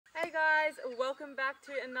welcome back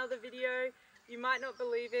to another video. You might not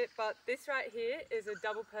believe it, but this right here is a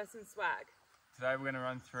double person swag. Today we're going to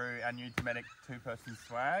run through our new DOMETIC two-person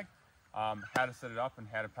swag, how to set it up and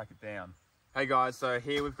how to pack it down. Hey guys, so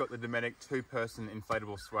here we've got the DOMETIC two-person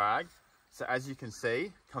inflatable swag. So as you can see,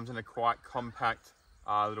 it comes in a quite compact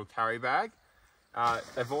little carry bag.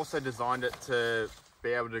 They've also designed it to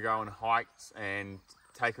be able to go on hikes and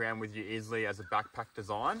take around with you easily as a backpack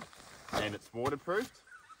design, and it's waterproofed.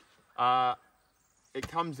 It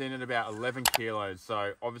comes in at about 11 kilos,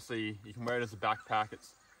 so obviously you can wear it as a backpack.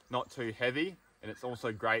 It's not too heavy, and it's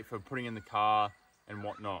also great for putting in the car and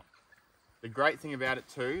whatnot. The great thing about it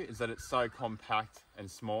too is that it's so compact and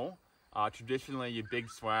small. Traditionally your big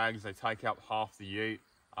swags, they take up half the ute,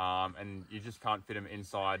 and you just can't fit them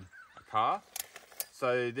inside a car.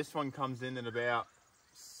 So this one comes in at about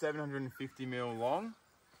 750mm long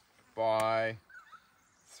by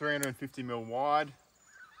 350mm wide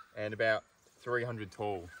and about 300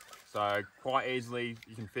 tall. So quite easily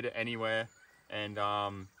you can fit it anywhere, and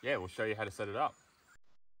yeah, we'll show you how to set it up.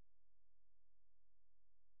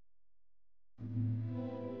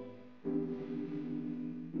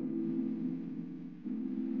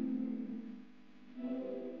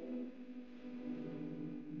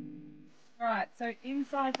 Right, so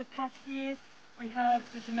inside the pack here we have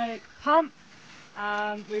the DOMETIC pump.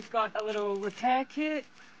 We've got a little repair kit.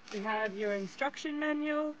 We have your instruction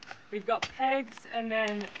manual, we've got pegs, and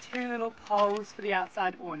then two little poles for the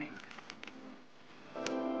outside awning.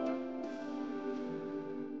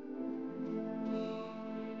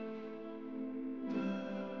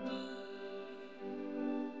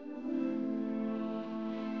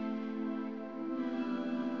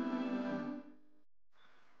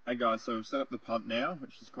 Hey guys, so we've set up the pump now,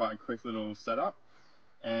 which is quite a quick little setup.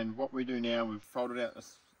 And what we do now, we've folded out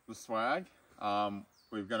the swag.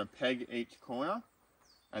 We're going to peg each corner,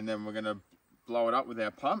 and then we're going to blow it up with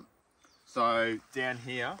our pump. So down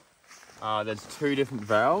here, there's two different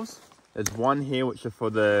valves. There's one here which are for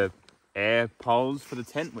the air poles for the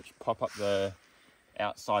tent, which pop up the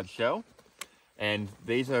outside shell. And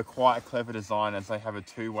these are quite a clever design as they have a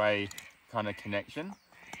two-way kind of connection.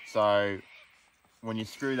 So when you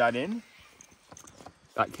screw that in,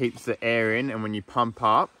 that keeps the air in, and when you pump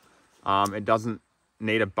up, it doesn't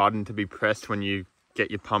need a button to be pressed when you get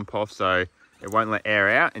your pump off, so it won't let air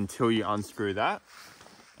out until you unscrew that.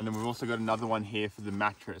 And then we've also got another one here for the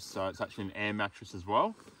mattress, so it's actually an air mattress as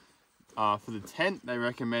well. For the tent, they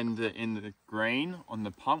recommend it in the green on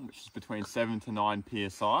the pump, which is between 7 to 9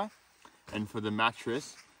 psi, and for the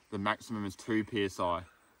mattress, the maximum is 2 psi.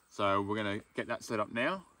 So we're going to get that set up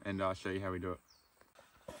now, and I'll show you how we do it.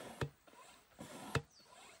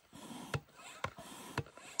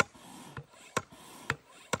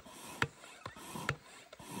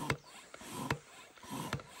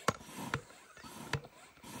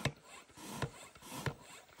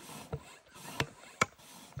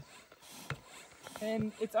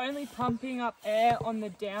 And it's only pumping up air on the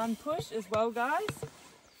down push as well, guys.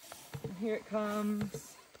 And here it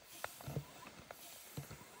comes.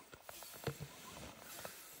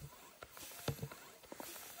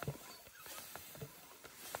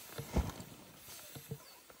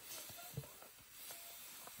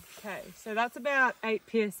 Okay, so that's about 8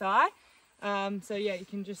 psi. So yeah, you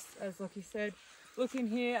can just, as Lockie said, look in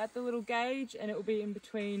here at the little gauge, and it will be in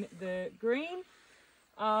between the green.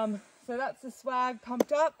 So that's the swag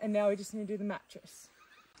pumped up, and now we just need to do the mattress.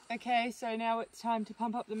 Okay, so now it's time to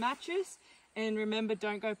pump up the mattress, and remember,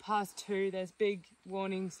 don't go past 2. There's big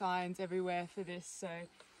warning signs everywhere for this, so.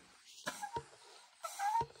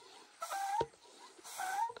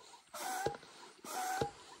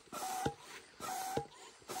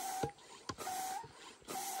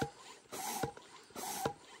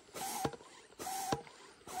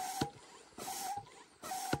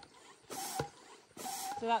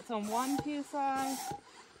 So that's on 1 psi.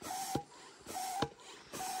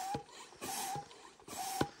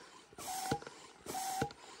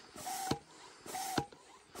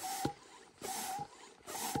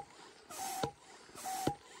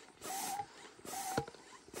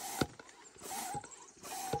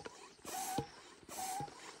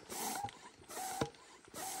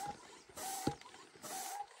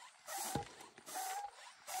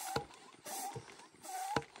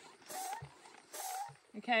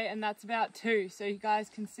 Okay, and that's about 2, so you guys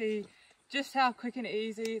can see just how quick and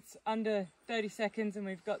easy. It's under 30 seconds and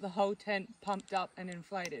we've got the whole tent pumped up and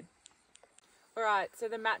inflated. Alright, so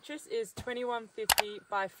the mattress is 2150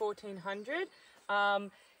 by 1400.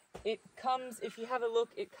 It comes, if you have a look,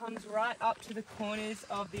 it comes right up to the corners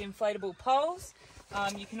of the inflatable poles.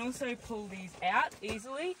 You can also pull these out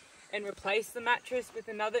easily, and replace the mattress with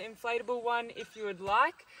another inflatable one if you would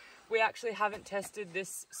like. We actually haven't tested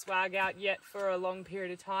this swag out yet for a long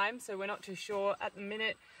period of time, so we're not too sure at the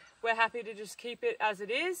minute. We're happy to just keep it as it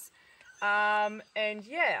is. And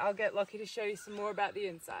yeah, I'll get Lockie to show you some more about the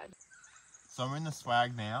inside. So we're in the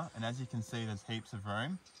swag now, and as you can see, there's heaps of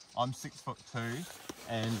room. I'm 6'2",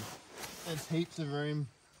 and there's heaps of room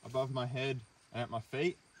above my head and at my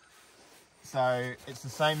feet. So it's the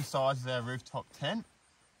same size as our rooftop tent.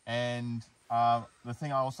 And the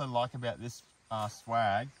thing I also like about this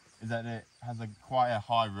swag is that it has quite a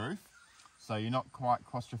high roof. So you're not quite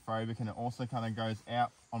claustrophobic, and it also kind of goes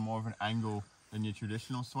out on more of an angle than your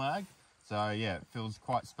traditional swag. So yeah, it feels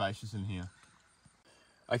quite spacious in here.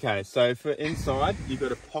 Okay, so for inside, you've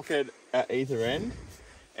got a pocket at either end,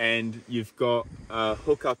 and you've got a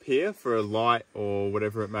hook up here for a light or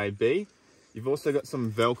whatever it may be. You've also got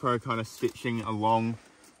some Velcro kind of stitching along,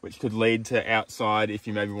 which could lead to outside if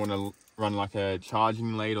you maybe want to run like a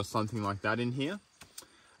charging lead or something like that in here.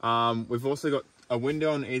 We've also got a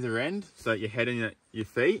window on either end, so that you're heading at your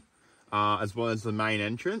feet, as well as the main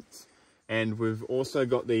entrance. And we've also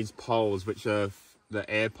got these poles, which are the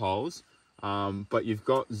air poles, but you've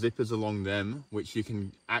got zippers along them, which you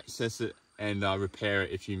can access it and repair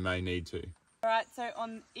it if you may need to. All right, so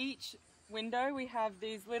on each window we have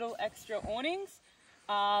these little extra awnings.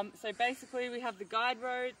 So basically we have the guide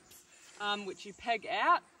ropes, which you peg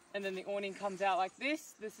out, and then the awning comes out like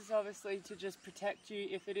this. This is obviously to just protect you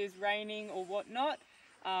if it is raining or whatnot,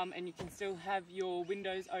 and you can still have your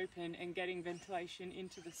windows open and getting ventilation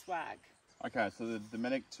into the swag. Okay, so the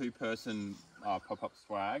DOMETIC 2-person pop-up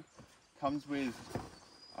swag comes with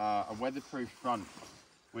a weatherproof front,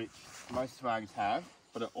 which most swags have,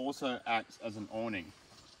 but it also acts as an awning.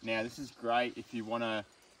 Now this is great if you want to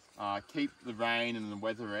keep the rain and the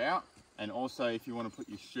weather out, and also if you want to put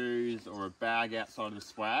your shoes or a bag outside of the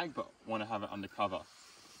swag but want to have it under cover.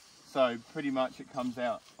 So pretty much it comes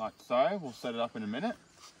out like so. We'll set it up in a minute,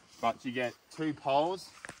 but you get 2 poles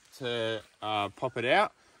to pop it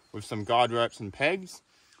out with some guide ropes and pegs.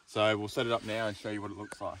 So we'll set it up now and show you what it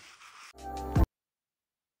looks like.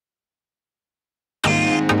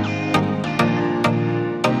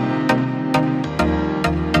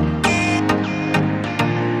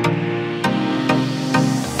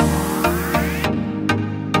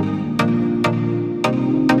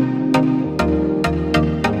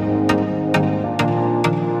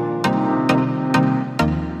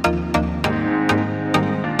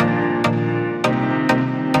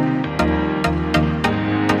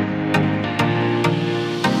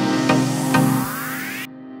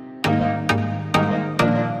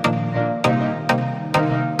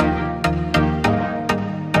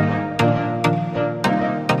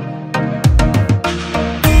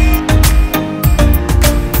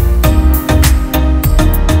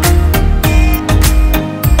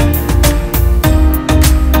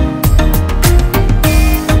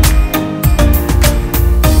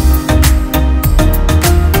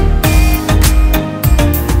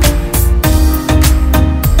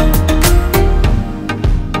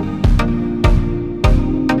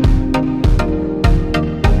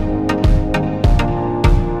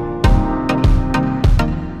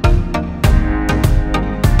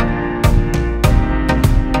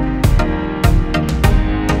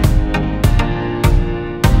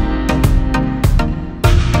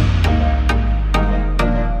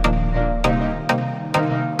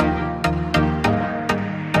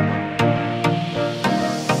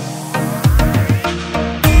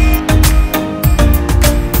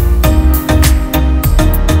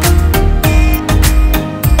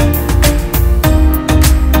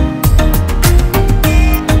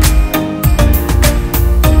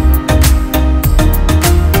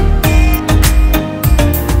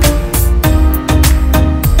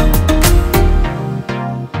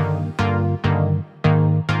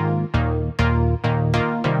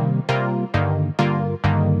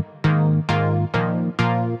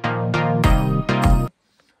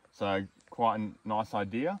 So quite a nice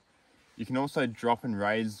idea. You can also drop and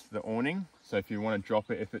raise the awning. So if you want to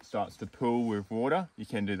drop it, if it starts to pool with water, you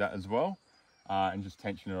can do that as well, and just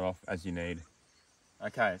tension it off as you need.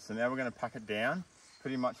 Okay, so now we're going to pack it down.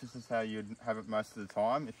 Pretty much this is how you'd have it most of the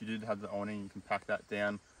time. If you did have the awning, you can pack that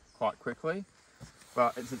down quite quickly.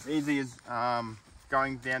 But it's as easy as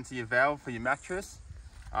going down to your valve for your mattress,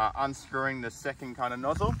 unscrewing the second kind of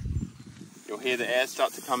nozzle. You'll hear the air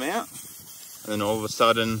start to come out, and then all of a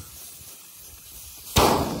sudden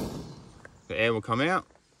the air will come out.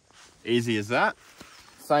 Easy as that.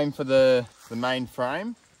 Same for the main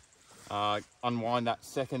frame. Unwind that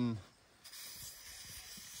second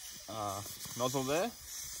nozzle there.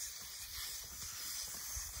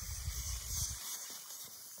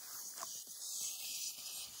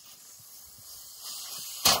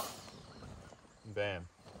 bam.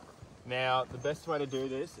 Now, the best way to do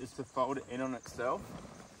this is to fold it in on itself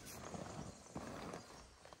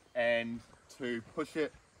and to push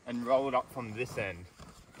it and roll it up from this end.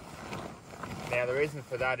 Now, the reason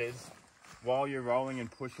for that is while you're rolling and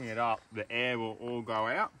pushing it up, the air will all go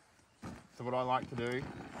out. So what I like to do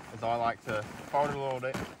is I like to fold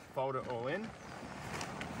it all in,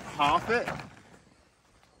 half it,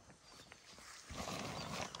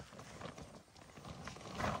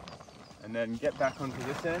 and then get back onto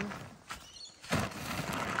this end,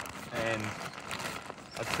 and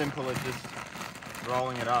as simple as just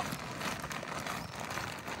rolling it up.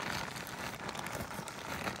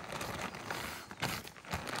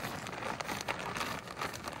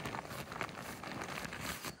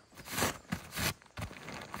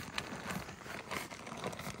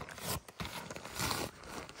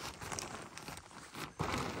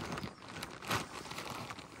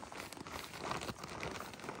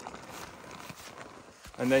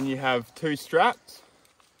 And then you have two straps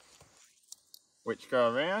which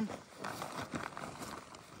go around.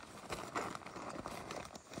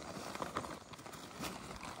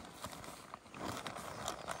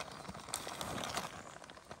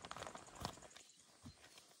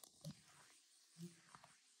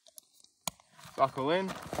 Buckle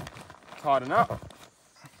in, tighten up.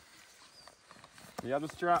 The other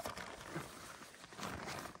strap.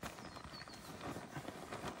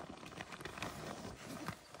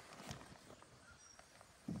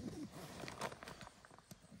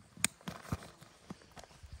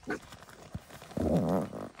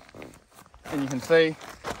 And you can see,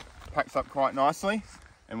 packs up quite nicely,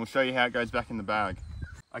 and we'll show you how it goes back in the bag.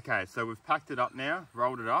 Okay, so we've packed it up now,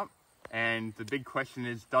 rolled it up, and the big question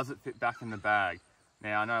is, does it fit back in the bag?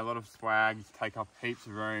 Now, I know a lot of swags take up heaps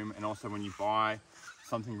of room, and also when you buy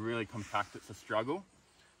something really compact, it's a struggle.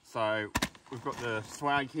 So we've got the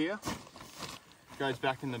swag here, goes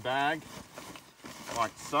back in the bag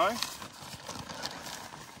like so,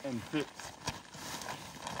 and fits,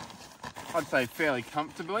 I'd say, fairly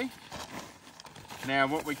comfortably. Now,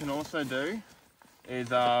 what we can also do is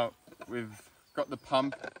we've got the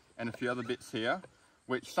pump and a few other bits here,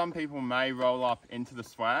 which some people may roll up into the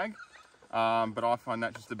swag, but I find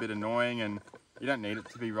that just a bit annoying, and you don't need it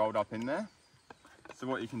to be rolled up in there. So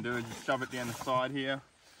what you can do is just shove it down the side here,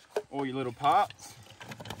 all your little parts,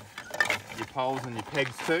 your poles and your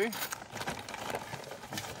pegs too.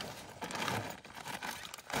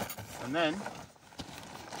 And then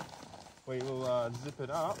we will zip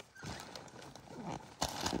it up.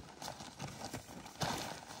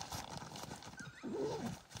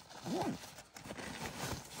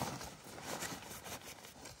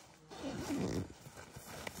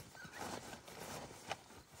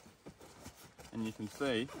 And you can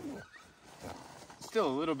see, still a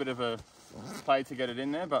little bit of a play to get it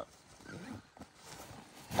in there, but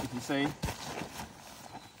you can see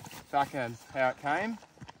back as how it came,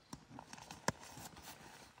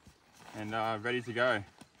 and ready to go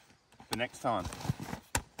for next time.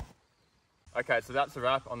 Okay, so that's a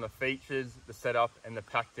wrap on the features, the setup and the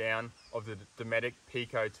pack down of the DOMETIC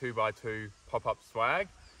Pico 2x2 pop-up swag.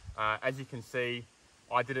 As you can see,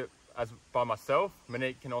 I did it by myself.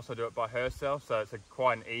 Monique can also do it by herself, so it's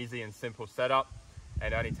quite an easy and simple setup,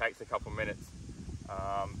 and it only takes a couple minutes.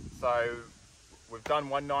 So we've done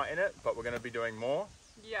one night in it, but we're going to be doing more.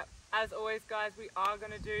 Yep, as always guys, we are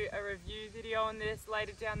going to do a review video on this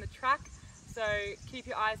later down the track, so keep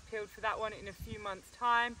your eyes peeled for that one in a few months'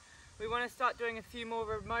 time. We want to start doing a few more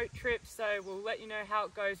remote trips, so we'll let you know how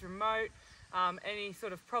it goes remote, any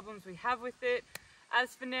sort of problems we have with it.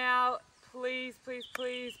 As for now, please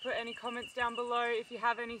put any comments down below if you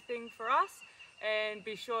have anything for us, and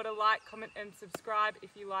be sure to like, comment and subscribe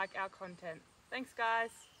if you like our content. Thanks guys.